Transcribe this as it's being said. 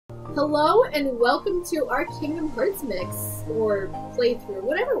Hello and welcome to our Kingdom Hearts mix, or playthrough,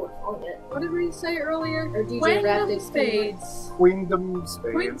 whatever we're calling it. What did we say earlier? Or DJ Queendom Spades. Queendom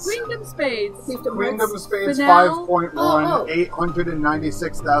Spades. Queendom Spades. Queendom Spades Finale? 5.1,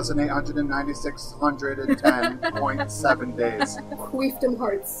 896,896,110.7 days. Queefdom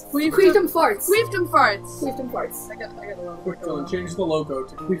Hearts. Queefdom Farts. Queefdom Farts. Queefdom Farts. I got the logo. Quick, Dylan, change the logo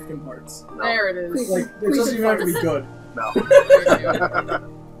to Queefdom Hearts. No. There it is. Like, it doesn't even have to be good. No.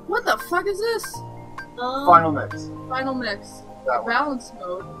 What the fuck is this? Final mix. Final mix. That one. Balance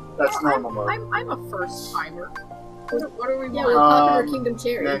mode. That's Well, normal mode. I'm a first timer. What are we Yeah, we're want? popping our Kingdom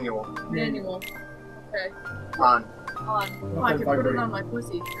Cherry. Manual. Manual. Okay. On. On. Oh, I can put it on my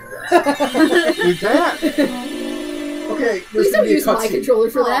pussy. You can! Okay, Please there's gonna don't be a use my cutscene. controller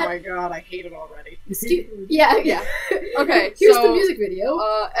for Oh that. my god, I hate it already. Yeah. Okay, Here's so, the music video.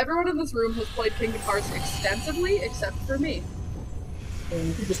 everyone in this room has played Kingdom Hearts extensively, except for me. And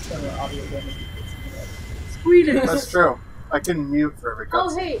you can just turn our audio down. Squeeded. That's true. I can mute for every Oh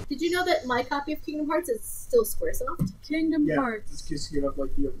cutscene. hey, did you know that my copy of Kingdom Hearts is still Squaresoft? Kingdom Yeah, Hearts. just because you have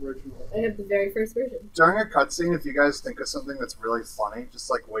like the original. I have the very first version. During a cutscene, if you guys think of something that's really funny, just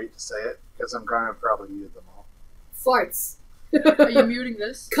like wait to say it, because I'm going to probably mute them all. Farts. Are you muting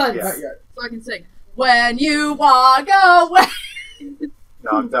this? Cunts. Yeah. Not yet. So I can sing. When you walk away.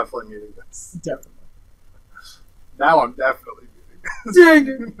 No, I'm definitely muting this. Definitely. Now I'm definitely muting this. Dang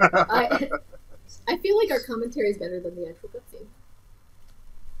it. I feel like our commentary is better than the actual cutscene.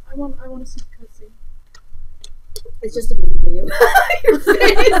 I want to see the cutscene. It's just a music video. Your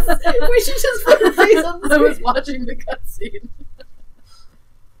face! We should just put your face on the I was screen. watching the cutscene.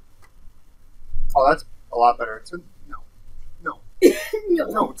 Oh, that's a lot better. It's been... No. No.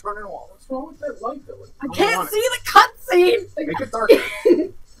 No, turn it off. What's wrong with that light, Dylan? I don't can't want see the cutscene! Make it darker.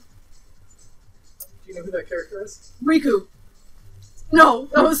 Do you know who that character is? Riku. No,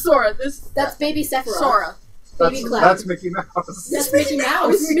 that was Sora. That's Baby Sephiroth. Sora. Baby Cloud. That's Mickey Mouse. That's Mickey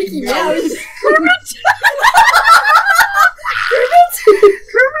Mouse. Mickey Mouse. Kermit!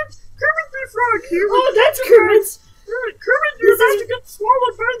 Kermit the Frog here. Oh, that's Kermit. Kermit, you're about to get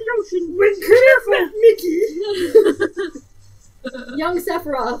swallowed by the ocean. Careful, Mickey. Young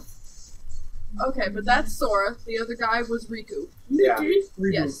Sephiroth. Okay, but that's Sora. The other guy was Riku. Yeah. Mickey?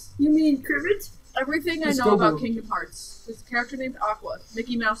 Reboot. Yes. You mean Kermit? Everything I Let's know go about Blue. Kingdom Hearts. There's a character named Aqua.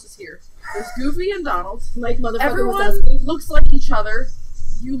 Mickey Mouse is here. There's Goofy and Donald. Like motherfucker Everyone Wazowski. looks like each other.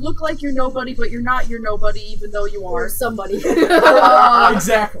 You look like you're nobody, but you're not your nobody, even though you Or are. somebody.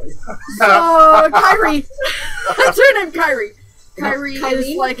 Exactly. Kyrie! That's her name, Kyrie. Kyrie is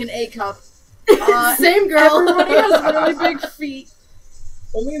Kyrene? like an A cup. Same girl. Everybody has really big feet.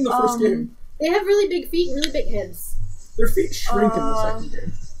 Only in the first game. They have really big feet and really big heads. Their feet shrink in the second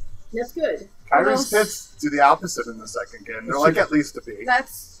game. That's good. Kyrie's tits do the opposite in the second game. They're like at least a B.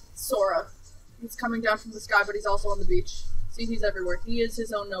 That's Sora. He's coming down from the sky, but he's also on the beach. See, he's everywhere. He is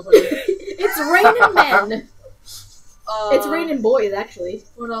his own nobody. It's raining men. It's raining boys, actually.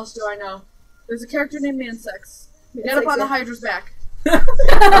 What else do I know? There's a character named Mansex. Get up on the Hydra's back.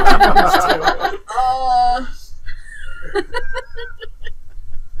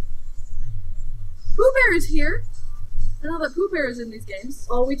 Pooh Bear is here. I know that Pooh Bear is in these games.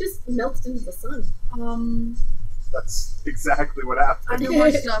 Oh, we just melted into the sun. That's exactly what I happened. know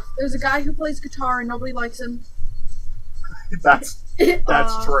more stuff. There's a guy who plays guitar and nobody likes him. That's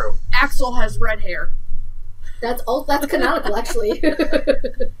true. Axel has red hair. That's canonical, actually.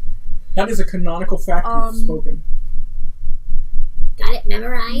 That is a canonical fact you've spoken. Got it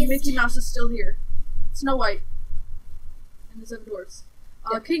memorized? Mickey Mouse is still here. Snow White. And the Seven Dwarfs.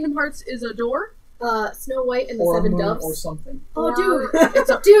 Kingdom Hearts is a door. Snow White and the Or a Seven moon Doves. or something. Oh, dude. It's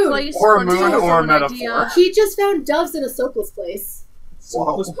a Dude. place Or a for moon tales or a of an metaphor. idea. He just found doves in a soapless place.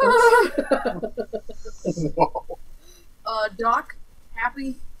 Whoa. Whoa. Doc,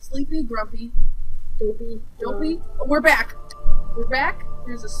 happy, sleepy, grumpy, Dopey. dopey. Oh, we're back. We're back.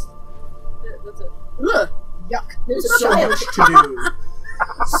 Here's a. That's it. Ugh. Yuck. There's a So child. much to do.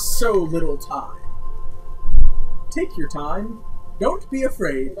 So little time. Take your time. Don't be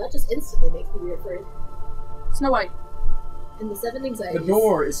afraid. Well, that just instantly makes me afraid. Snow White. And the Seven The Anxieties.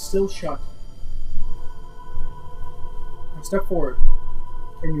 door is still shut. Now step forward.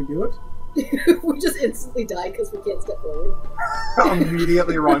 Can you do it? We just instantly die because we can't step forward.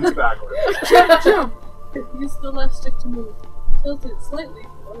 Immediately runs backward. Jump. Use the left stick to move. Tilt it slightly.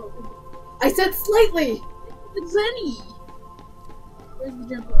 Oh. I said slightly! It's Zenny. Where's the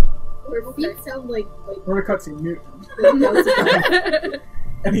jump button? Her feet sound like We're in a cutscene. Mute. Okay,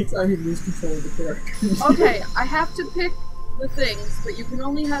 Anytime you lose control of the character. I have to pick the things, but you can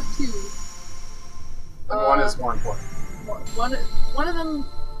only have two. And one is more important. One of them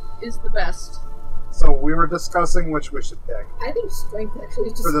is the best? So we were discussing which we should pick. I think strength actually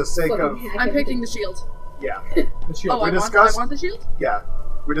is just For the sake fucking of- hack I'm everything. picking the shield. Yeah. The shield. Oh, I discussed- want the shield? Yeah.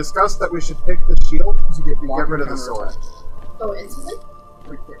 We discussed that we should pick the shield Because you get and block get and rid of the counter sword. attack. Oh, instantly?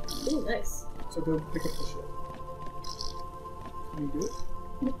 Pretty quick. Ooh, nice. So go pick up the shield. Can you do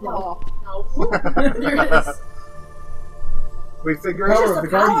it? Oh, no. There it is. We figured Power Just of the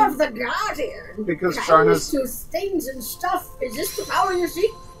the power Guardian. of the Guardian. because Kindness Sharna's to things and stuff. Is this the power you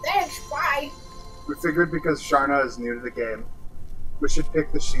seek? Thanks, bye. we figured because Sharna is new to the game, we should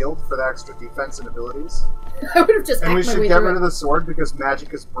pick the shield for the extra defense and abilities. I would have just And we hacked my should way get through rid it. of the sword because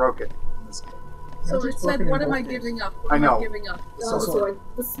magic is broken in this game. So Magic's it said, broken in what am both I games. giving up? What I am know. I giving up? Oh, the sword.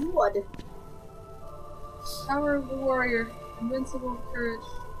 The sword. Power of the warrior. Invincible courage.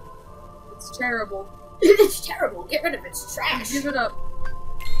 It's terrible. It's terrible. Get rid of it. It's trash. Give it up.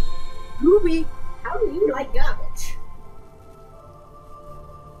 Ruby. How do you like garbage?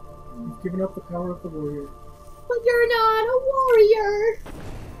 You've given up the power of the warrior. But you're not a warrior.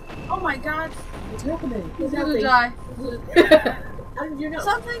 Oh my god. What's happening? He's Nothing. gonna die. How did you know?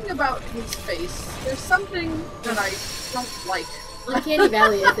 Something about his face. There's something that I don't like. Uncanny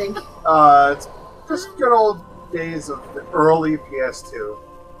Valley, I think. It's just good old days of the early PS2.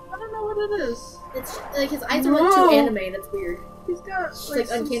 I don't know what it is. It's like his eyes are like too anime, and it's weird. He's got It's like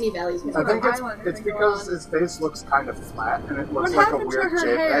some- Uncanny Valley's He's I got think an it's eyeliner it's thing because going his face looks kind of flat and it looks What like a happened to weird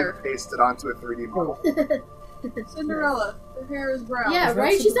her hair? JPEG pasted onto a 3D model. on. Cinderella. Her hair is brown. Yeah, Is that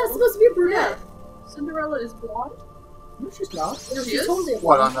right? She's not Cinderella? supposed to be a brunette. Cinderella is blonde? No, she's not. No, She she's is? totally a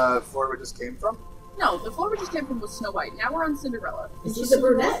What, blonde. on the floor we just came from? No, the floor we just came from was Snow White. Now we're on Cinderella. And she's a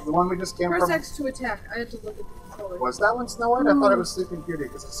brunette. The one we just came Press from? X to attack. I had to look at the controller. Was that one Snow White? I thought it was Sleeping Beauty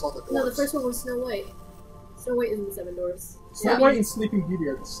because I saw the doors. No, the first one was Snow White. Snow White is in the Seven Doors. Snow White and Sleeping Beauty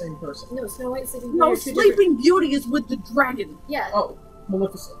are the same person. No, Snow White and Sleeping Beauty No, are two different... Sleeping Beauty is with the dragon. Yeah, Oh,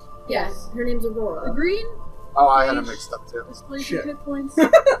 Maleficent. yeah. Yes. Her name's The Aurora. green Oh, I had them Page. mixed up too. displays Shit. your hit points.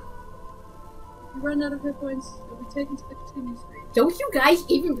 If you run out of hit points, you'll be taken to the continue screen. Don't you guys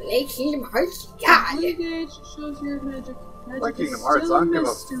even play Kingdom Hearts? The God! blue gauge shows your magic. Magic Like is Kingdom Hearts, still I a don't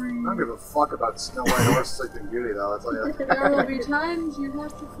mystery. give a fuck about Snow White or Sleeping Beauty though, I'll tell you. There will be times you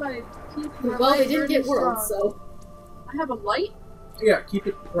have to fight. Keep your Well, they light didn't get burning worlds, strong. so... I have a light? Yeah, keep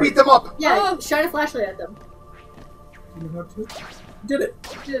it Beat right. them up! Yeah, Oh. shine a flashlight at them. You know how to? You did it.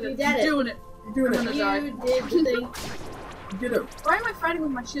 You did it. You did You're it. doing it. You're doing I'm it. gonna You die. did the thing. You did it. Why am I fighting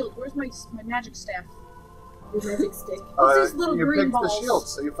with my shield? Where's my magic staff? Your magic stick. What's these little you green picked balls? the shield,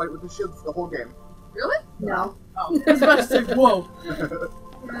 so you fight with the shield for the whole game. Really? No. Oh, I was about to say, whoa.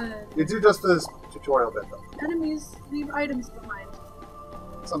 You do just for this tutorial bit though. Enemies leave items behind.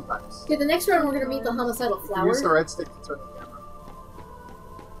 Sometimes. Okay, the next round we're gonna meet the homicidal You flower. use the right stick to turn the camera.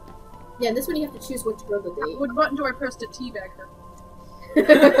 Yeah, this one you have to choose which girl to date. What button do I press to teabag her?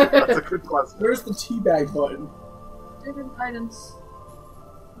 That's a good question. Where's the teabag button? Different items.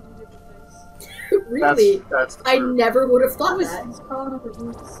 Do different things. Really? That's the I truth. never would have thought that. He's crawling up her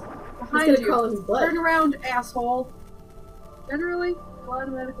boots. He's Behind gonna you. crawl in his butt. Turn around, asshole. Generally, will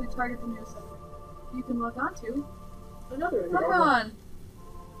automatically target the nearest enemy. You can lock onto. Another Lock one. on.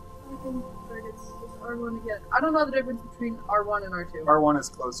 Targeting targets with R1 again. I don't know the difference between R1 and R2. R1 is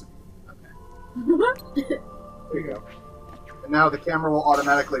closer. Okay. There you go. And now the camera will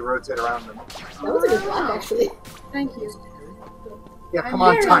automatically rotate around them. That was a good block, actually. Thank you. Yeah, I'm come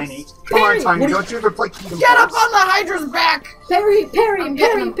on, here. Tiny. Come on, Parry. Tiny. What do you- Don't you ever play Kingdom Get up Hearts. on the Hydra's back! Parry, parry, I'm parry,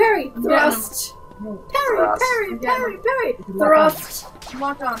 getting him. parry, I'm getting thrust. No. Parry, Thrust. parry, I'm parry, getting parry, You can lock on. thrust.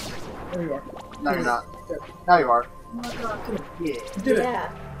 Lock on. There you are. No, you're not. Now you are. Lock on. Yeah. You did it.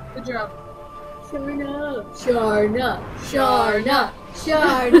 Yeah. Good job. Sharna, Sharna, Sharna,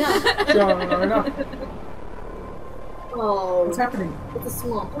 Sharna. Sharna. Oh, What's happening? it's a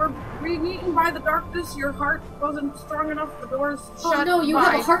swamp. We're being eaten by the darkness. Your heart wasn't strong enough. The door's Oh shut. no, you Bye.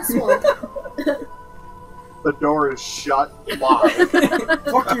 have a heart swamp. The door is shut. Bye.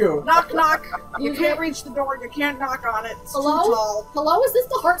 Fuck you. Knock, knock. You You can't get- reach the door. You can't knock on it. It's Hello? too tall. Hello, is this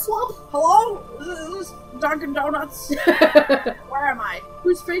the heart swamp? Hello? Is this Dunkin' Donuts? Where am I?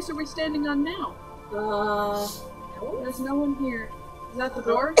 Whose face are we standing on now? There's no one here. Is that the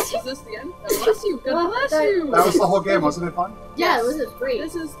door? Is this the end? God bless you. God bless you. That was the whole game, wasn't it fun? Yeah, Yes. this is great.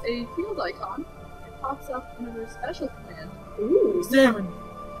 This is a field icon. It pops up under a special command. Ooh. Examine.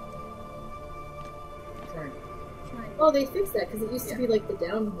 Trying. Oh, they fixed that because it used to be like the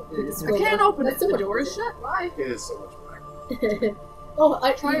down. the I scroll can't down. open That's it. so The much door is better. shut. Why? It is so much better. Oh,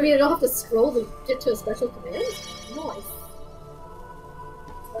 Try you it. mean I don't have to scroll to get to a special command? Nice.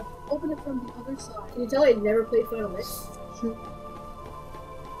 Open it from the other side. Can you tell I never played Final Mix?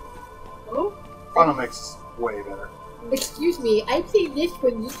 Oh? Final Mix is way better. Excuse me, I played this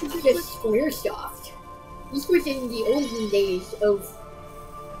when this was just Squaresoft. This was in the olden days of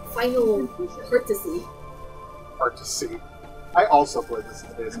Final Courtesy. Hard to see. I also played this in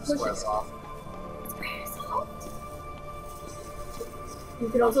the days of Squaresoft. You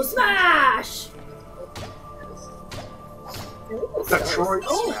can also smash! Detroit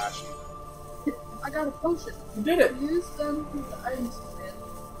Oh. Smash. I got a potion. You did it! Use them with the items command.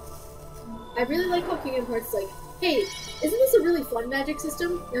 I really like how Kingdom Hearts like, hey, isn't this a really fun magic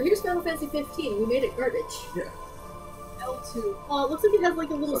system? Now here's Final Fantasy 15, we made it garbage. Yeah. L2. Oh, it looks like it has like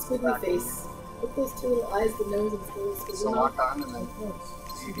a little What's the squiggly back? face. With those two little eyes, the nose, and the little So squiggly. lock on and then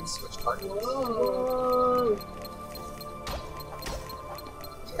you can switch targets. Whoa. Whoa!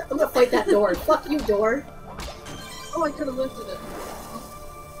 I'm gonna fight that door. Fuck you, door. Oh, I could have lifted it.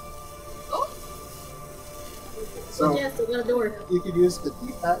 Oh, So Yeah, still got a door. you could use the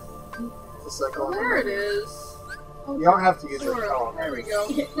D-pad to cycle. there it is. Oh, You don't have to use it. Sora. Oh, There we go.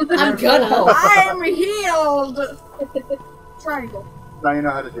 I'm gonna. I'm healed! Triangle. Now you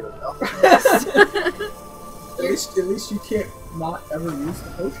know how to do it though. At least you can't not ever use the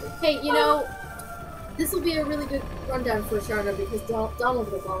potion. Hey, you know, this will be a really good rundown for Sharna because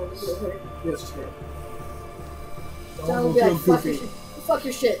Donald will follow me with her. Yes, true. Donald will be like, fuck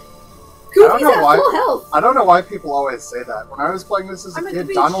your shit. I don't Goofy's know at why. full health! I don't know why people always say that. When I was playing this as a I'm at the kid,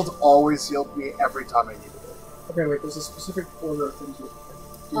 beach. Donald always healed me every time I needed it. Okay, wait, there's a specific order of things you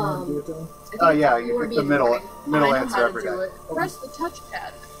do you want to do it, Dylan? I think Yeah, you you wanna pick be the in middle morning. middle I know answer how to every do day. it. Press the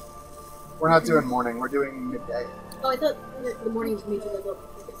touchpad. We're not doing morning, we're doing midday. Oh, I thought the morning was made you level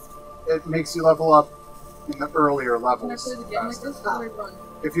up. It makes you level up in the earlier Can I levels. play the game like faster. this? How do I run?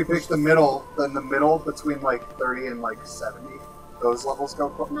 If you pick the middle, then the middle between like 30 and like 70, those levels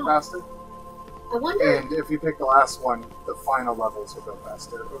go No. faster. I wonder. And if you pick the last one, the final levels will go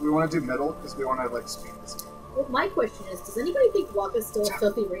faster. But we want to do middle because we want to like speed this game. Well, my question is, does anybody think Waka's still a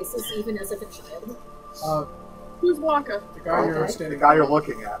filthy racist even as if a child? Who's Waka? The guy you're Okay. The standing guy you're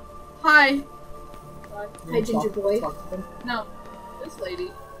looking at. Hi. You Hi, wanna Ginger boy. talk to him? No. This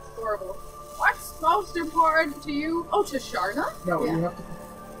lady. It's horrible. What's most important to you? Oh, to Sharna? No, Yeah. you have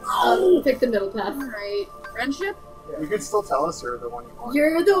to. Pick the middle path. Alright. Friendship? You can still tell us you're the one you want.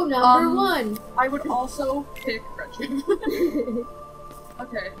 You're the number one. I would also pick friendship.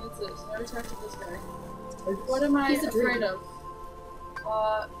 Okay, that's it. So I talked to this guy. What am I He's a afraid dream. of?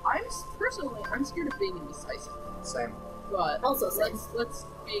 I'm scared of being indecisive. Same. But Also same. let's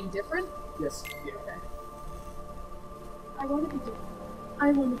being different. Yes. Okay. I want to be different.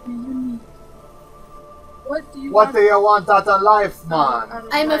 I want to be unique. What do you What want? do you want out of life, man? out of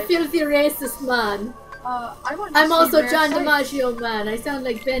I'm a life? filthy racist man. I want to I'm see also rare John sights. DiMaggio man. I sound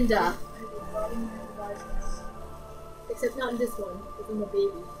like Benda. I will broaden your horizons. Except not in this one, because I'm a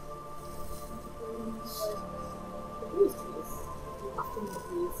baby. The blues trees. Often the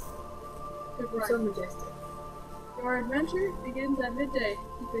trees. Good They're run. so majestic. Your adventure begins at midday.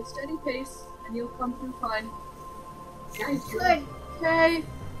 Keep a steady pace, and you'll come through fine. Sounds good. Okay.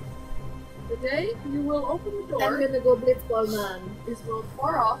 Today, you will open the I'm door. gonna go blitzball man. Is both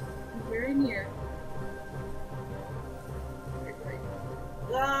far off and very near. Very great.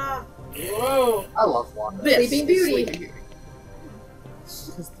 Ah, Whoa! I love Wanda. This Sleeping is Beauty. Sleeping Beauty.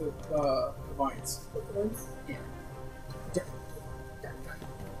 Because the vines. the ones.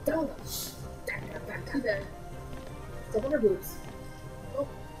 Donuts. Too bad. Step on her boobs. Oh,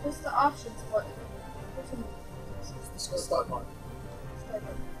 what's the options button? What's in This is start button. start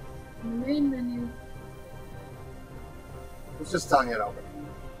button? In the main menu. It's just telling you to open.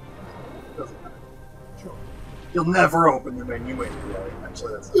 Doesn't matter. Sure. You'll never open the menu anyway.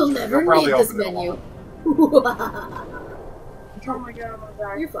 Actually, that's You'll true. never You'll probably need this open it menu. alone. Oh my god, I'm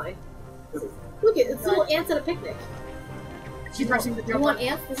back. You're fine. Look, it's little ants at a picnic. Keep pressing the You jump want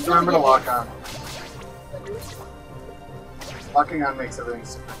button. ants? This is Remember to how lock on. Locking on makes everything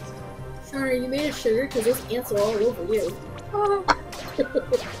super easy. Sure, you made it sugar because those ants are all over you.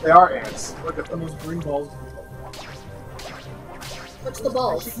 They are ants. Look at And them. those green balls. Touch the I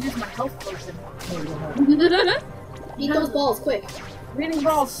balls. should use my health potion. No, you don't have. Eat those balls, quick. I'm eating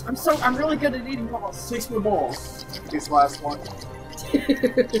balls. I'm really good at eating balls. 6 more balls. These last one.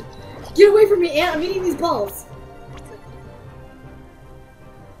 Get away from me, ant! I'm eating these balls.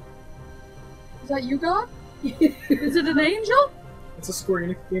 Is that you, God? Is it an angel? It's a Square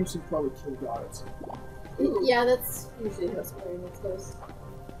Enix game, so you probably kill gods. Ooh. Yeah, that's usually how Square Enix goes.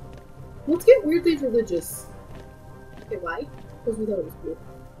 Let's get weirdly religious. Okay, why? Because we thought it was cool.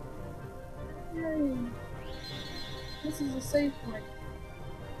 Yay. This is a save point.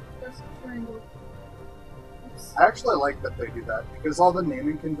 Press the triangle. saves. I actually like that they do that because all the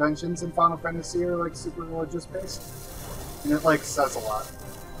naming conventions in Final Fantasy are like super religious based, and it like says a lot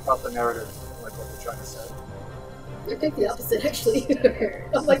about the narrative, like what they're trying to say. I think the opposite, actually.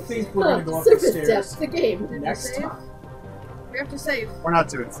 I'm I like, think we're gonna go up the surface stairs depth, the game. next time. We have to save. We're not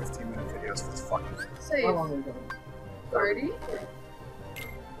doing 15-minute videos for this fucking thing. Save. How long are we going? 30?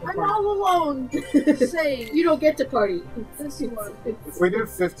 I'm all alone. Save. You don't get to party. This one. If we do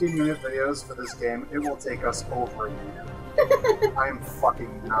 15-minute videos for this game, it will take us over a year. I am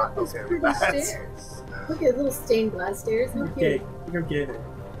fucking not Those okay with pretty that. stairs. Look at little stained glass stairs. How Okay, cute. you go get it.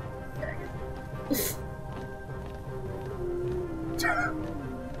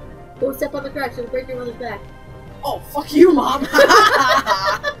 Don't step on the cracks, you'll break your mother's back. Oh, fuck you, Mom.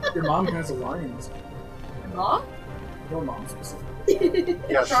 Your mom has alliance. Mom? Your mom specifically.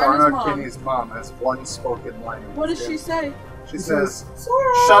 Yeah, Sharna's Sharna mom. Kinney's mom has one spoken line. in What this does she game. say? She says,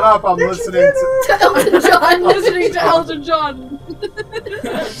 Sora, "Shut up! I'm did you listening get to." Elton John. I'm listening to Elton John.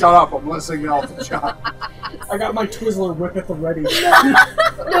 Shut up! I'm listening to Elton John. I got my Twizzler whip at the ready.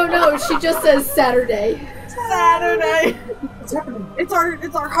 No, she just says Saturday. Saturday. What's happening? It's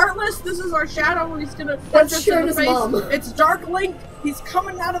our Heartless. This is our Shadow. He's gonna punch That's us in the Sharna's face. mom. It's Dark Link. He's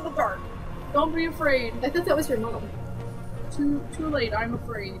coming out of the dark. Don't be afraid. I thought that was your mom. Too late. I'm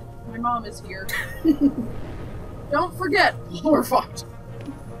afraid. My mom is here. Don't forget, we're fucked.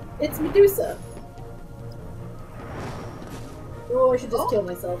 It's Medusa. Oh, I should just kill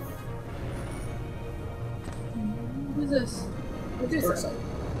myself. Who's this? Medusa.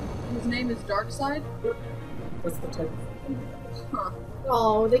 Darkseid. His name is Darkseid? What's the type? Huh.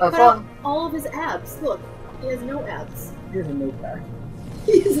 Oh, they Have cut out fun. all of his abs. Look, he has no abs. Here's a notepad.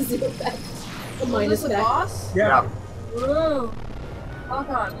 He has a zero back. A Is minus this a back. boss? Yeah. Whoa. Lock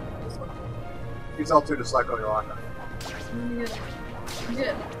on. This one. He's L2 just like Oyaraka. I'm gonna get him. I'm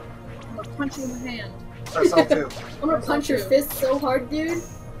getting him. I'm gonna punch you in the hand. Press L2. I'm gonna punch your fist so hard, dude.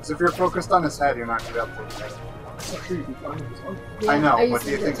 Because if you're focused on his head, you're not going to be able to hit him. I'm not sure you can climb his arm. I know, used but to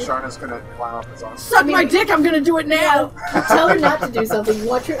do you that think too. Sharna's going to climb up his arm? Suck I mean- my dick, I'm gonna do it now! Tell her not to do something.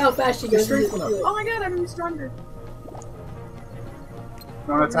 Watch her how fast she goes. Strength to one up. do it. Oh my god, I'm stronger.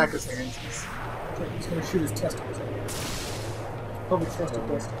 Don't attack his hands. He's gonna shoot his testicles at you. Probably trust your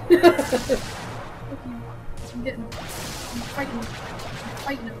best. I'm getting him. I'm fighting him. I'm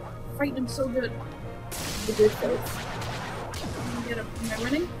fighting him. I'm fighting him so good. The good face. I'm gonna get him. Am I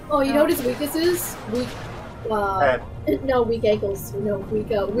winning? Oh, you know what his weakness is? Weak. Head. No, weak ankles. No, weak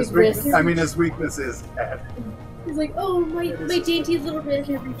His wrists. weakness, I mean, his weakness is head. He's like, oh, my dainty little wrist.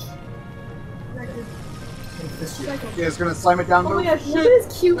 Can't reach. Fist you. Psycho. Yeah, he's going to slam it down. Oh my move. gosh, Look at shit.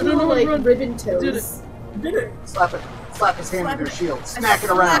 his cute I don't know little, how to like, run. ribbon did it. toes. You did it! Slap it. Slap his hand Slap with your it. shield. Smack it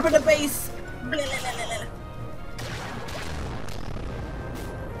around. Slap at the base. Blah, blah, blah, blah, blah.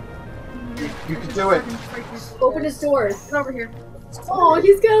 You can do it. Open his door. Get over here. Oh,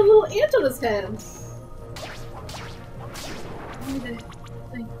 he's got a little ant on his hand. Give me the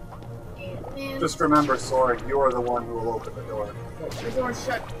thing. Ant-Man. Just remember, Sora, you are the one who will open the door. The door's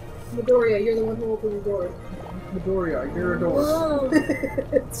shut. Midoriya, you're the one who opened the door. Midoriya, you're a door. Whoa.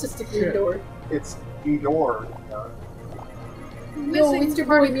 It's just a green Shit. door. It's the door. No, it's your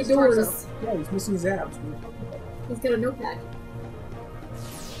boy Midoriya. Yeah, he's missing his abs. He's got a notepad.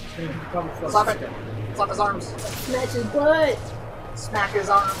 Slap it. Slap his arms. Smash his butt. Smack his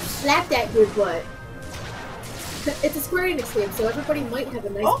arms. Slap that good butt. It's a Square Enix game, so everybody might have a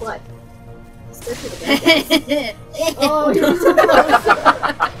nice Oh. butt. Especially the bad guys. Oh, you're so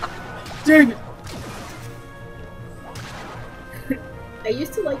close. Dang it. I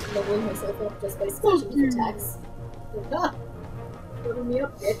used to like leveling myself up just by smashing his attacks. Like, ah, level me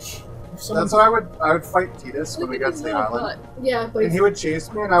up, bitch. That's why I would fight Tidus when we got to the island. Yeah, but And he would chase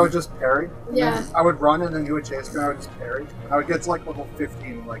me and I would just parry. And Yeah. then I would run and then he would chase me and I would just parry. And I would get to like level 15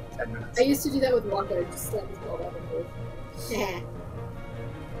 in like 10 minutes. I used to do that with Waka. I'd just slam his ball down and forth.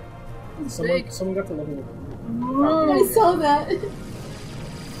 Someone got to level with Whoa. I saw that.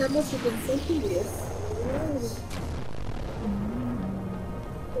 That must have been so tedious.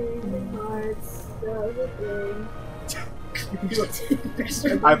 Hearts, You can do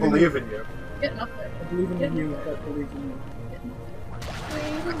it. I believe in you. Getting up there. I believe in you that believe in you.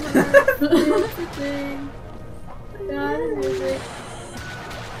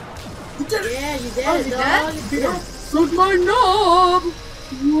 Yeah, you did, Oh, is he dog. dead? Yeah. Suck my knob!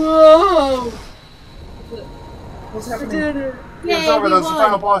 Whoa! What's I happening? did it. It's Yay, over. we That's the won.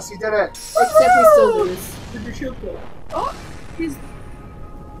 final boss. He did it. Except we still lose. Did your shield go? Oh, he's...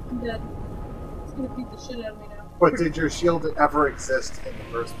 I'm dead. He's gonna beat the shit out of me now. But did your shield ever exist in the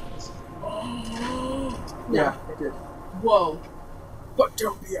first place? Yeah, it did. Whoa. But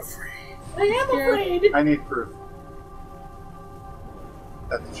don't be afraid. I am afraid. I need proof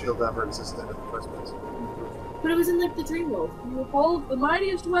that the shield ever existed in the first place. But it was in like the dream world. You hold the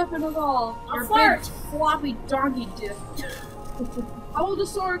mightiest weapon of all. Your fart. big floppy donkey dick. How old is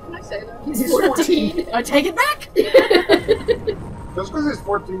Sora? Can I say that? He's 14. I take it back. Just because he's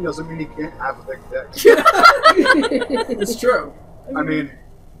 14 doesn't mean he can't have a big dick. It's true. I mean,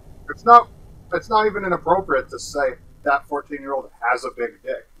 it's not even inappropriate to say that 14-year-old has a big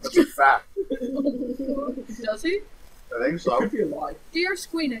dick. That's a fact. Does he? I think It so. could be a lie. Dear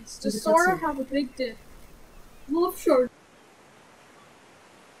Squeenix, does It's Sora not have a big dick? Love shark.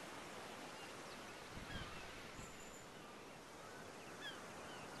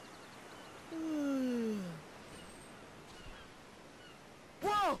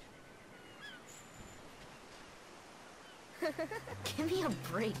 Whoa! Give me a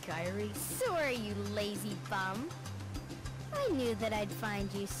break, Kyrie. Sorry, you lazy bum. I knew that I'd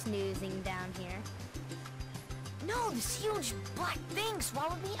find you snoozing down here. No, this huge black thing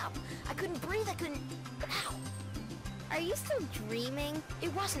swallowed me up. I couldn't breathe, I couldn't... Ow! Are you still dreaming?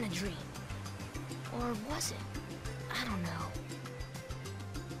 It wasn't a dream. Or was it? I don't know.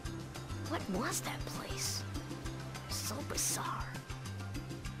 What was that place? So bizarre.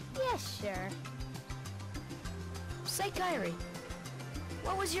 Yeah, sure. Say, Kyrie,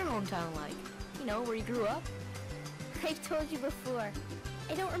 what was your hometown like? You know, where you grew up? I've told you before.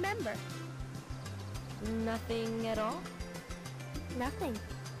 I don't remember. Nothing at all? Nothing.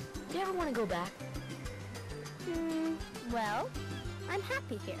 Do you ever want to go back? Well, I'm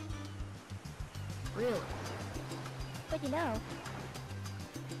happy here. Really? But you know,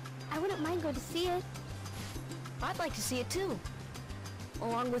 I wouldn't mind going to see it. I'd like to see it too.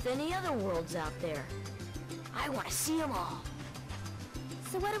 Along with any other worlds out there. I want to see them all.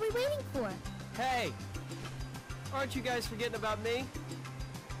 So what are we waiting for? Hey! Aren't you guys forgetting about me?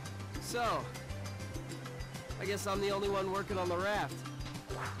 So, I guess I'm the only one working on the raft.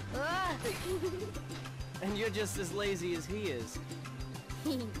 Ah. And you're just as lazy as he is.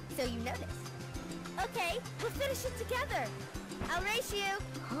 So you noticed. Okay, we'll finish it together. I'll race you.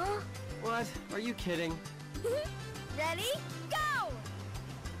 Huh? What? Are you kidding? Ready? Go!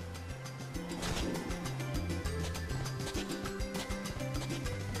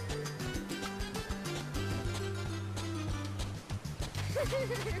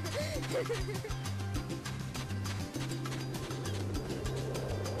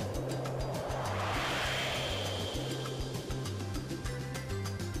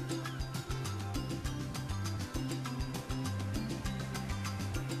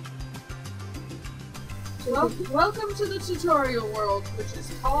 Welcome to the tutorial world, which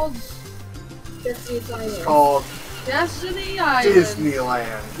is called Destiny's It's Island. called Destiny Island.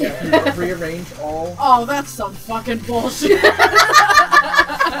 Disneyland. Yeah, rearrange all. Oh, that's some fucking bullshit.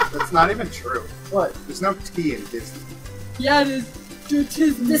 That's not even true. What? There's no T in Disney. Yeah, it is.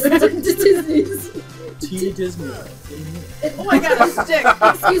 Disney's. T Disney. What do you mean? Oh my god, a stick.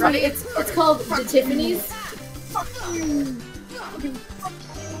 Excuse me, it's called the Tiffany's.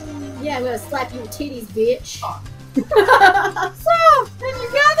 Yeah, I'm gonna slap you with titties, bitch. So, did you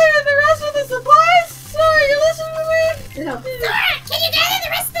gather the rest of the supplies? Sorry, you're listening to me? No. Can you gather the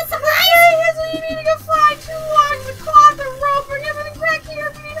rest of the supplies? Hey, here's what you need to go find. 2 logs of cloth and rope and everything back here.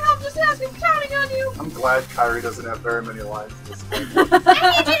 If you need help, just ask. I'm counting on you. I'm glad Kyrie doesn't have very many lines in this game. I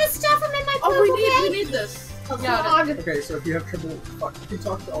need you to stuff them in my Oh, purple we bag. need this. A Got frog. Okay, so if you have trouble, fuck, you can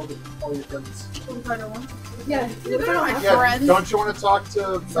talk to all your friends. Yeah, They're what about my Yeah, friends. don't you want to talk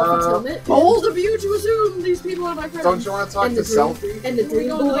to, self-fulfillment? Bold of you to assume these people are my friends. don't you want to talk And to the dream, Selfie? and the dream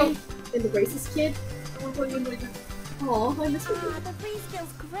No, boy, and the racist kid. I want to play Wind Waker. Aw, I miss Ah, her. the breeze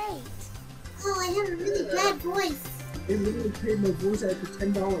feels great. Oh, I have a really bad voice. They literally paid my voice actor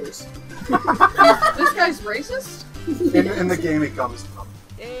 $10. This guy's racist? In the game he comes from.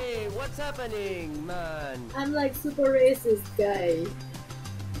 Hey, what's happening, man? I'm like super racist guy.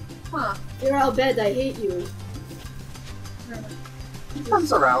 Huh. You're all bad, I hate you. He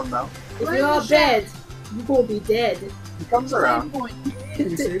comes around though. If Where's you're all the bad, you will be dead. He comes Same around. point. Can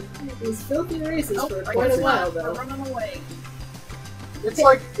you see? He's filthy racist Nope, for I quite a guess while not. though. They're running away. It's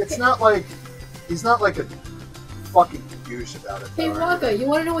like he's not like a fucking douche about it. Hey though, right? Waka, you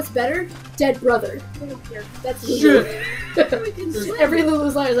wanna know what's better? Dead brother. I don't care. That's Lulu. Shit. We can swim. Every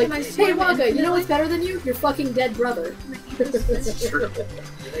Lulu's line is like, Can I hey swim Waka, you know what's infinitely? better than you? Your fucking dead brother. It's true.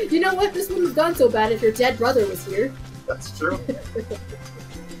 You know what? This wouldn't have gone so bad if your dead brother was here. That's true.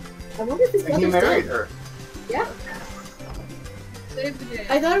 I wonder if his And he brother's married dead. her. Yeah. Save the game.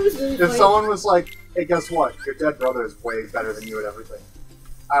 I thought it was really If funny. someone was like, hey, guess what? Your dead brother is way better than you at everything.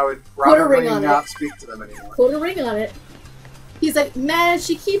 I would Put a ring probably on not it. speak to them anymore. Put a ring on it. He's like, man,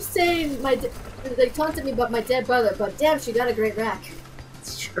 she keeps saying like taunting me about my dead brother, but damn, she got a great rack.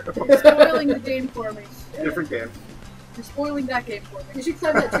 It's true. You're spoiling the game for me. Different game. You're spoiling that game for You me. should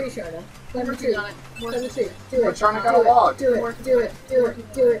climb that tree, Sharna. Climb the tree. Working on it. Climb the tree. Do We're it. trying to Do get a it. log. Do it. Do it. Do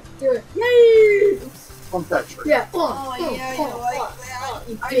it. Do it. Do it. Yay! Pump that tree. Yeah. Oh, yeah, you like that.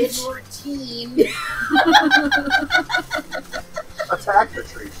 You I'm bitch. 14. Attack the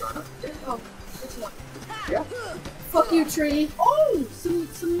tree, Sharna. Oh, which one? Yeah. Fuck you, tree. Oh,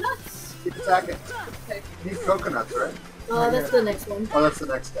 some nuts. Keep attacking. Okay. You need coconuts, right? That's the next one. Oh, that's the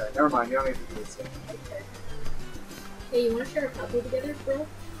next guy. Never mind. You don't need to do this thing. Okay. Hey, you want to share a copy together, bro?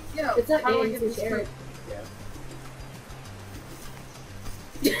 Yeah. It's not how do I games, get we this share it. Yeah.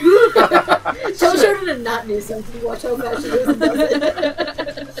 Tell Jordan to not do something. Watch how fast she goes and does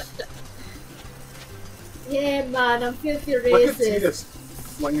it. Yeah, man, I'm filthy Look at racist. Titus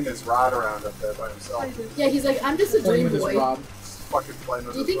flinging his rod around up there by himself. Yeah, he's like, I'm just a Playing dream with his boy. rod. He's fucking playing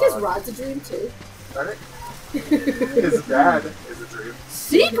with Do you his think his rod. rod's a dream too? Right? His dad is a dream.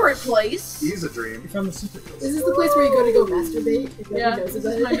 Secret place. He's a dream. We found the secret place. Is this the place where you go to go masturbate? If Yeah, nobody knows this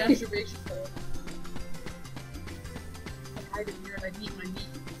about is my it? masturbation hole. I hide in here and I eat my meat.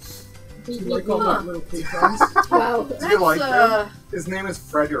 Beep, You beep, like all beep. my little cake friends? Wow, Do you like That's, him? His name is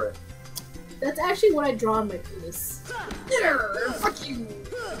Frederick. that's actually what I draw on my penis. Fuck you.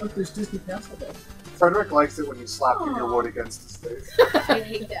 Look, there's Disney Castle there. Frederick likes it when you slap your wood against his face. I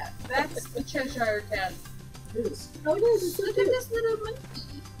hate that. That's the Cheshire Cat. It is. Oh, it is. It's so Look at cute. this little monkey.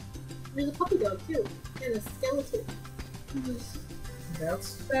 There's a puppy dog too, and a skeleton.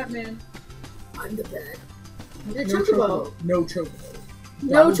 That's Batman. I'm the bad. And a no chocobo. No chocobo.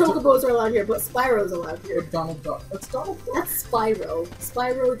 No Donald chocobos are allowed here, but Spyro's allowed here. Duck. Donald Duck. That's Donald Duck. That's Spyro.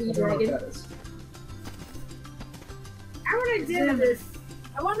 Spyro the I don't know what dragon. that is. I want to examine this.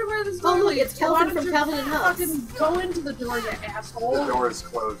 I wonder where this Oh, door look, leads. it's Calvin Why don't from you Calvin and Hobbes. Fucking go into the door, you The asshole. door is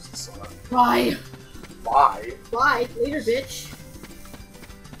closed, so Why? why? Why? Later, bitch.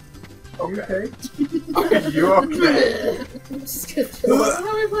 Okay. Okay. Are you okay? I'm just gonna throw That's up.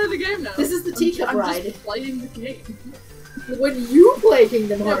 how we play the game now. This is the teacup I'm ride. just playing the game. When you play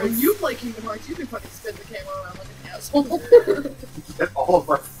Kingdom Yeah, Hearts. when you play Kingdom Hearts, you can fucking spin the camera around like an asshole. Get all of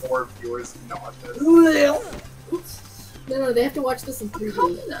our 4 viewers nauseous. Oops. No, they have to watch this in A 3D.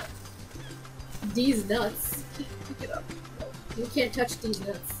 coconut. D's nuts. Pick it up. You can't touch these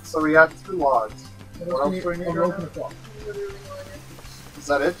nuts. So we got 2 logs. What What else else do we do we need need? A right rope now? and a cloth. Literally going in. Is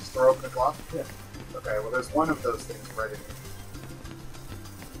that it? Just throw open the clock? Yeah. Okay, well there's one of those things ready.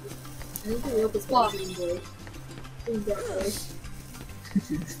 I think the rope is my dream boy. Dream boy.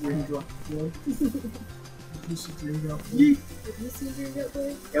 Dream drop boy. Juicy dream drop boy. Have you seen Dream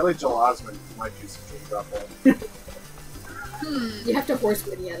boy? Haley Joel Osment might do some dream drop one. You have to horse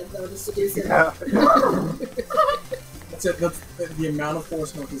witty at him though to seduce him. Yeah. That's it. That's the amount of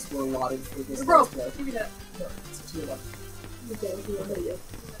force notice we're allotted for this. Bro, let's play. give me that. No, it's to your left. Okay, we'll do a video.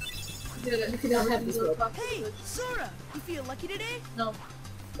 You did it. You cannot have this rope. Hey, Sora, you feel lucky today? No.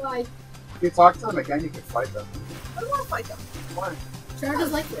 Bye. If you talk to them again, you can fight them. I don't want to fight them. Why? Char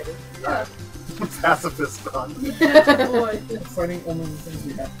does like fighting. Alright. Pacifist done. Boy. We're fighting only the things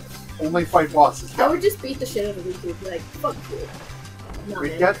we have. Only fight bosses. I would just beat the shit out of Riku and be like, fuck you. Not We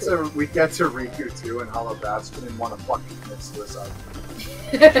man, get cool. to Riku too in Hollow Bastion and want to fucking commit suicide.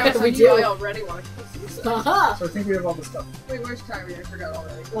 We do. I already want to kill suicide. Haha! So I think we have all the stuff. Wait, where's Kyrie? I forgot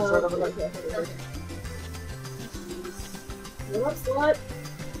already. right over there. Okay. You're up, slut.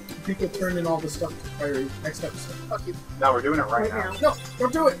 I think we'll turn in all the stuff to Kyrie next episode. Fuck you. No, we're doing it right, Right now. now. No,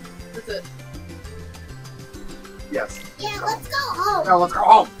 don't do it! That's it. Yes. Yeah, let's go home. Now let's go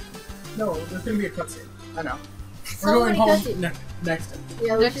home. No, there's gonna be a cutscene. I know. We're going many home cutscenes. next time.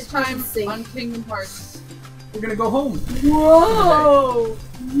 Yeah, we Next should time sing. on Kingdom Hearts. We're gonna go home. Whoa!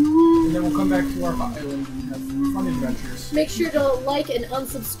 And then we'll come back to our island and have fun adventures. Make sure to like and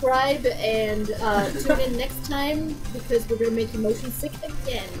unsubscribe and tune in next time because we're gonna make you motion sick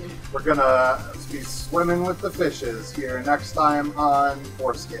again. We're gonna be swimming with the fishes here next time on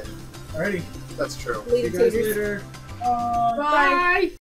Foreskin. Alrighty. That's true. See you Later, guys taters. later. Bye.